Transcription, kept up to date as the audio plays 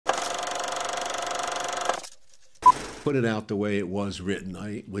put it out the way it was written.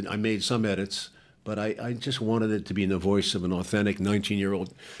 I made some edits, but I just wanted it to be in the voice of an authentic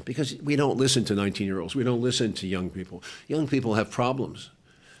 19-year-old, because we don't listen to 19-year-olds. We don't listen to young people. Young people have problems.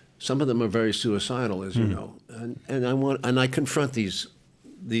 Some of them are very suicidal, as you know, and I confront these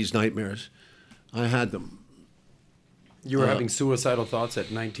nightmares. I had them. You were having suicidal thoughts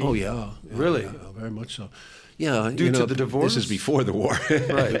at 19? Oh yeah, really? Yeah, very much so. Yeah, due to the divorce. This is before the war.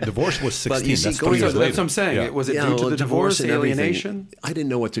 Right, the divorce was 16. But you see, that's going 3 years to- later. That's what I'm saying. Yeah. Was it due to the divorce, and everything. alienation? I didn't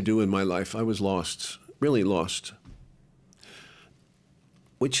know what to do in my life. I was lost, really lost.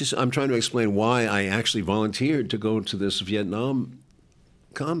 Which is, I'm trying to explain why I actually volunteered to go to this Vietnam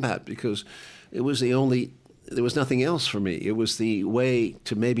combat, because it was the only, there was nothing else for me. It was the way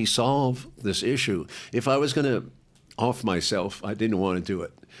to maybe solve this issue. If I was going to off myself, I didn't want to do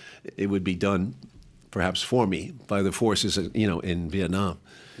it. It would be done perhaps for me by the forces, in Vietnam.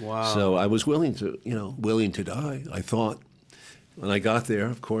 Wow. So I was willing to die, I thought. When I got there,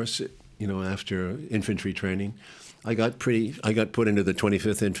 of course, after infantry training, I got put into the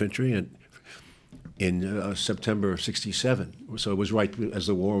 25th Infantry in September of '67. So it was right as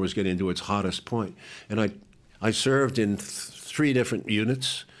the war was getting to its hottest point. And I served in 3 different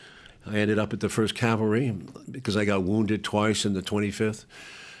units. I ended up at the 1st Cavalry because I got wounded twice in the 25th.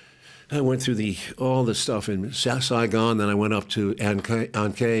 I went through all the stuff in Saigon, then I went up to An Khe,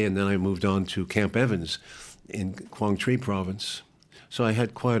 and then I moved on to Camp Evans in Quang Tri province. So I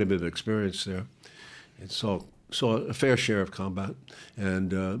had quite a bit of experience there, and saw a fair share of combat,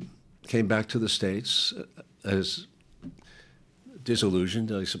 and came back to the States as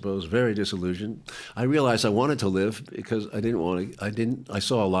disillusioned, I suppose, very disillusioned. I realized I wanted to live because I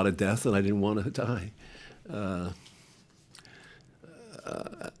saw a lot of death, and I didn't want to die.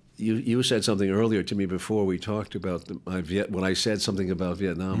 You said something earlier to me before we talked about when I said something about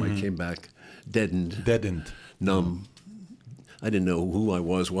Vietnam, I came back deadened, numb. I didn't know who I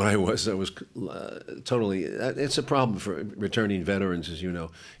was, what I was. I was totally. It's a problem for returning veterans, as you know,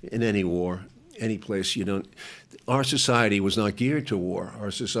 in any war, any place. You don't. Our society was not geared to war.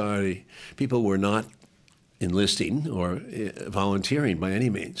 Our society, people were not enlisting or volunteering by any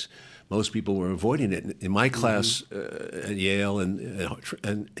means. Most people were avoiding it. In my class at Yale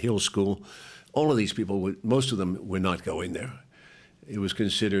and Hill School, all of these people, most of them were not going there. It was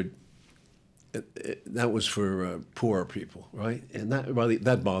considered, that was for poorer people, right? And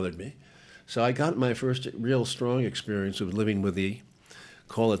that bothered me. So I got my first real strong experience of living with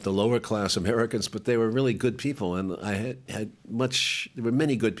call it the lower class Americans, but they were really good people, and I there were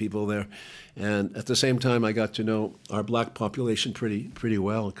many good people there. And at the same time, I got to know our black population pretty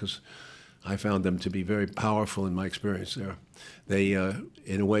well, because I found them to be very powerful in my experience there. They,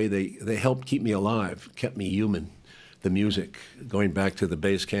 in a way, they helped keep me alive, kept me human. The music, going back to the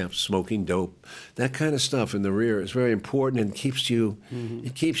base camp, smoking dope, that kind of stuff in the rear is very important and keeps you,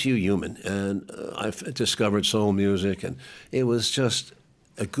 it keeps you human. And I've discovered soul music, and it was just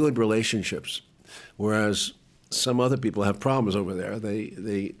a good relationships. Whereas some other people have problems over there.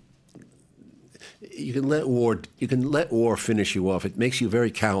 You can let war finish you off. It makes you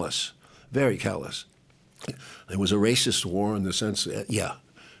very callous, very callous. It was a racist war in the sense that,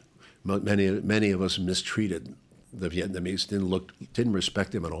 many of us mistreated the Vietnamese, didn't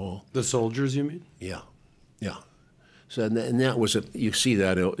respect them at all. The soldiers, you mean? Yeah. So and that was you see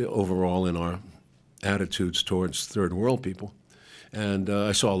that overall in our attitudes towards third world people, and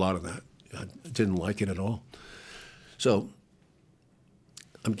I saw a lot of that. I didn't like it at all. So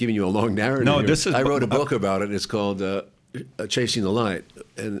I'm giving you a long narrative. No, here. I wrote a book about it. It's called Chasing the Light,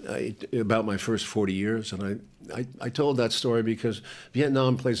 and about my first 40 years. And I told that story because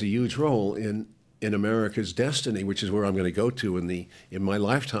Vietnam plays a huge role in America's destiny, which is where I'm going to go to in my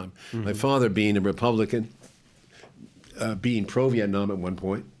lifetime. My father, being a Republican, being pro-Vietnam at one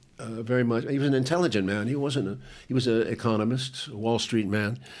point, very much. He was an intelligent man. He was an economist, a Wall Street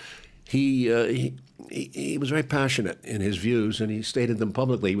man. He was very passionate in his views, and he stated them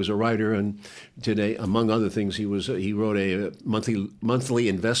publicly. He was a writer, and today, among other things, he wrote a monthly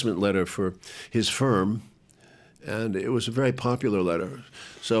investment letter for his firm. And it was a very popular letter.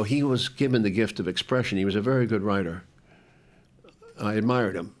 So he was given the gift of expression. He was a very good writer. I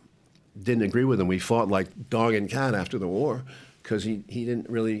admired him. Didn't agree with him. We fought like dog and cat after the war because he didn't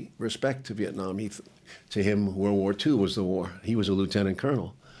really respect to Vietnam. To him, World War II was the war. He was a lieutenant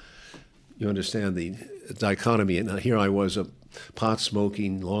colonel. You understand the dichotomy. And here I was, a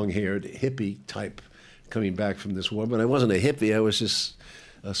pot-smoking, long-haired hippie type coming back from this war. But I wasn't a hippie. I was just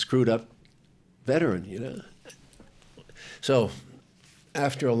a screwed-up veteran, you know. So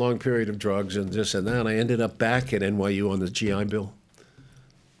after a long period of drugs and this and that, I ended up back at NYU on the GI Bill,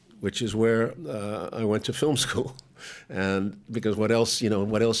 which is where I went to film school. And because what else,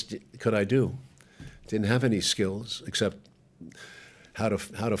 what else could I do? Didn't have any skills except how to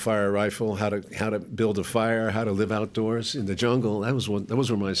fire a rifle, how to build a fire, how to live outdoors in the jungle. Those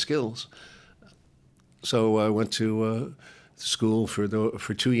were my skills. So I went to school for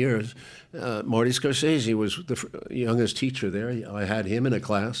 2 years. Marty Scorsese was the youngest teacher there. I had him in a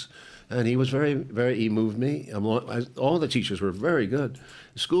class, and he was he moved me. All the teachers were very good.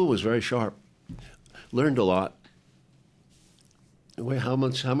 School was very sharp. Learned a lot. Wait, how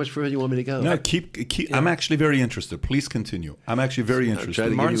much further do you want me to go? No, keep. Yeah. I'm actually very interested. Please continue. I'm actually very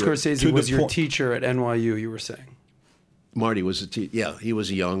interested. Martin Scorsese was your teacher at NYU, you were saying. Marty was a teacher. Yeah, he was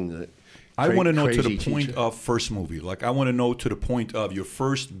a young. I want to know to the point of first movie. Like, I want to know to the point of your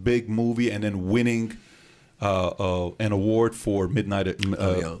first big movie and then winning an award for Midnight.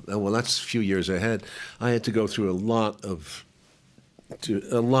 Yeah. Well, that's a few years ahead. I had to go through a lot of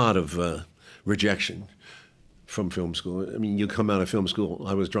rejection from film school. I mean, you come out of film school.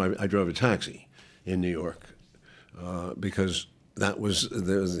 I drove a taxi in New York because there was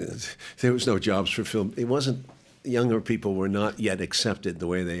no jobs for film. It wasn't. Younger people were not yet accepted the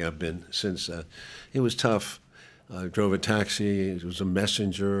way they have been since. It was tough. I drove a taxi. I was a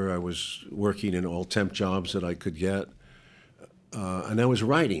messenger. I was working in all temp jobs that I could get. And I was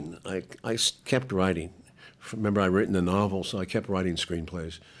writing. I kept writing. Remember, I'd written a novel, so I kept writing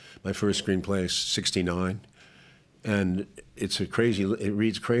screenplays. My first screenplay is 1969. And it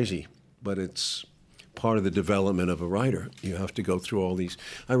reads crazy, but it's part of the development of a writer. You have to go through all these.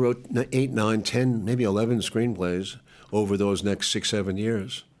 I wrote 8, 9, 10, maybe 11 screenplays over those next 6, 7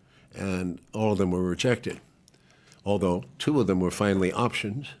 years, and all of them were rejected. Although 2 of them were finally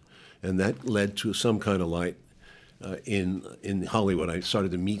optioned, and that led to some kind of light in Hollywood. I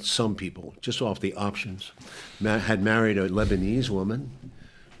started to meet some people just off the options. Had married a Lebanese woman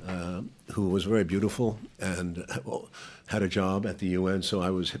who was very beautiful and had a job at the UN,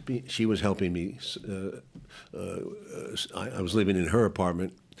 so she was helping me. I was living in her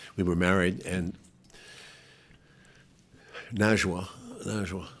apartment. We were married, and Najwa,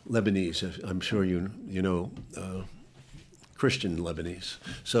 Lebanese, I'm sure you know, Christian Lebanese.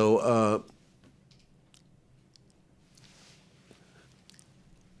 So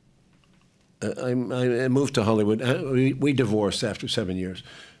I moved to Hollywood. We divorced after 7 years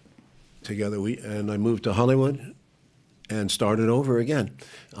together, and I moved to Hollywood and started over again.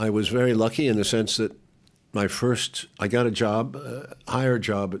 I was very lucky in the sense that I got a job, hired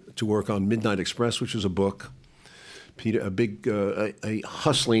job to work on Midnight Express, which was a book. A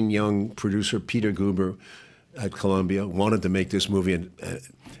hustling young producer, Peter Guber at Columbia, wanted to make this movie,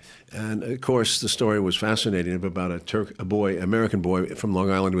 and of course the story was fascinating about American boy from Long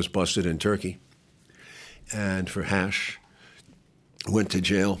Island who was busted in Turkey, and for hash, went to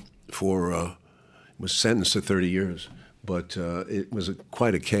jail was sentenced to 30 years. But it was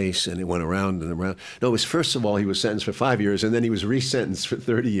quite a case, and it went around and around. No, it was, first of all, he was sentenced for 5 years, and then he was resentenced for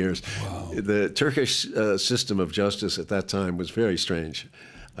 30 years. Wow. The Turkish system of justice at that time was very strange.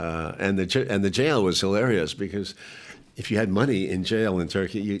 And the jail was hilarious, because if you had money in jail in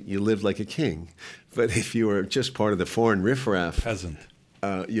Turkey, you lived like a king. But if you were just part of the foreign riffraff, peasant,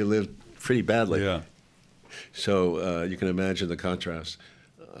 you lived pretty badly. Yeah. So you can imagine the contrast.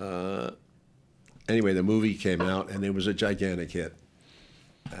 Anyway, the movie came out, and it was a gigantic hit.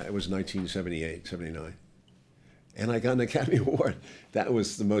 It was 1978, 79. And I got an Academy Award. That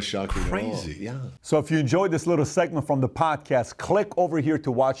was the most shocking of all. Crazy. Yeah. So if you enjoyed this little segment from the podcast, click over here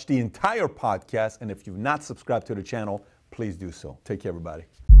to watch the entire podcast. And if you've not subscribed to the channel, please do so. Take care, everybody.